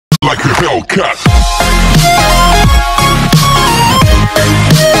like a Hellcat.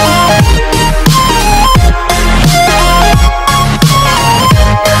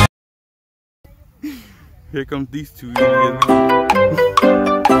 Here comes these two idiots.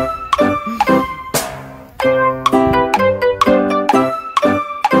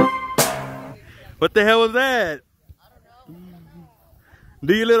 What the hell was that?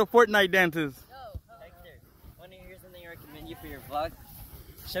 Do your little Fortnite dances. Hector, want to hear something I recommend you for your vlog?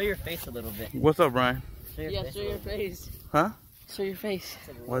 Show your face a little bit. What's up, Brian? Show your face. Huh? Show your face.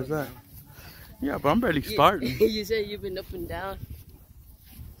 What is that? Yeah, but I'm barely starting. You said you've been up and down.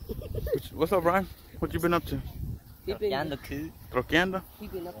 What's up, Brian? What you been up to? Troqueando, cool. Troqueando? He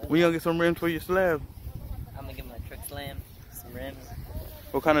been up and We gonna get some rims for your slab. I'm gonna get my truck slam, some rims.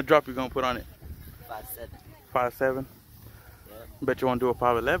 What kind of drop you gonna put on it? 5.7. 5.7? Yep. Bet you wanna do a 5.11?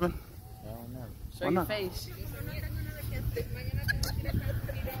 I don't know. show Why your not? face.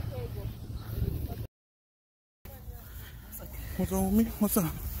 What's on with me? What's up?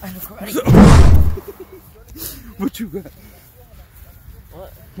 I'm recording. What you got?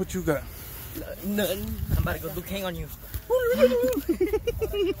 What? What you got? Nothing. I'm about to go Luke Hang on you.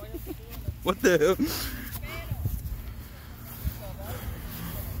 What the hell?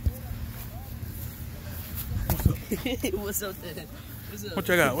 What's up there? What's up? What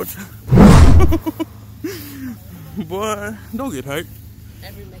you got? What you... Boy, don't get hurt.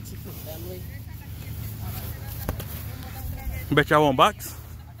 Every Mexican family. Bet y'all won't box?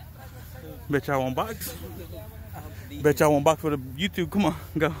 Bet y'all won't box? Bet y'all won't box for the YouTube. Come on,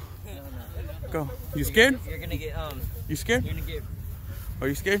 go. Go. You scared? You're gonna get You scared? You're gonna get. Are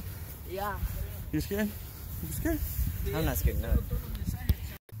you scared? Yeah. You scared? You scared? I'm not scared. No.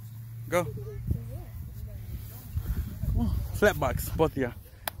 Go. Come on. Slap box, both of y'all.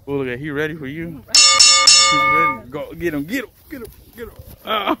 Oh, look at he ready for you. He's ready. Go get him. Get him. Get him. Get him.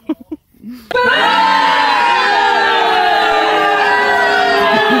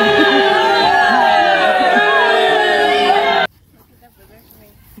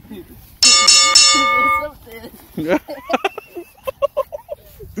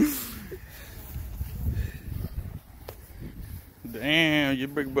 Damn, your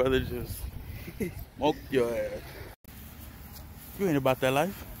big brother just smoked your ass. You ain't about that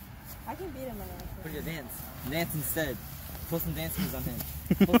life. I can beat him in that. Put your dance. Dance instead. Put some dance moves on him.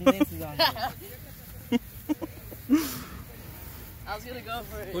 Put some dance moves on him. I was gonna go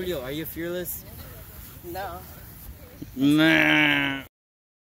for it. Julio, are you fearless? No. Nah.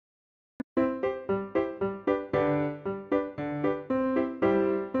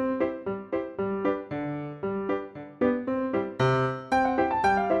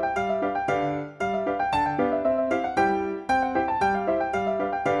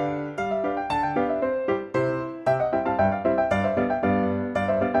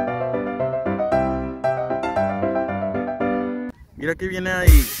 Mira que viene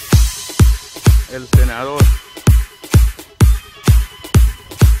ahí el senador.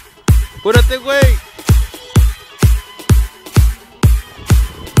 ¡Apúrate, güey!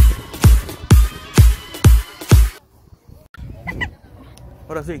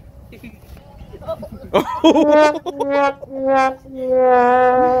 Ahora sí.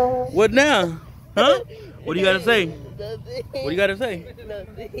 What now? Huh? What do you gotta say? Nothing. What do you gotta say?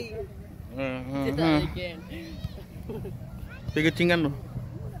 Nothing. Do that again. Sigue chingando.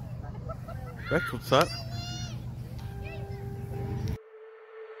 That's what's up.